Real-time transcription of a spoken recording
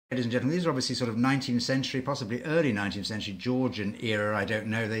Ladies and gentlemen, these are obviously sort of 19th century, possibly early 19th century Georgian era, I don't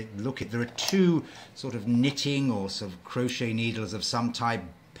know. They look at, there are two sort of knitting or sort of crochet needles of some type,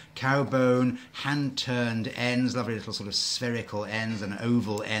 cowbone, hand-turned ends, lovely little sort of spherical ends, an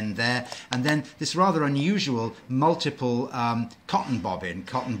oval end there, and then this rather unusual multiple cotton bobbin.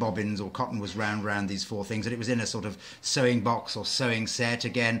 Cotton bobbins, or cotton was round these four things, and it was in a sort of sewing box or sewing set.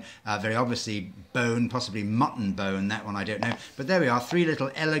 Again, very obviously bone, possibly mutton bone, that one I don't know. But there we are, three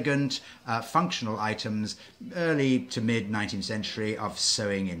little elegant functional items, early to mid 19th century, of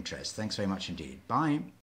sewing interest. Thanks very much indeed. Bye.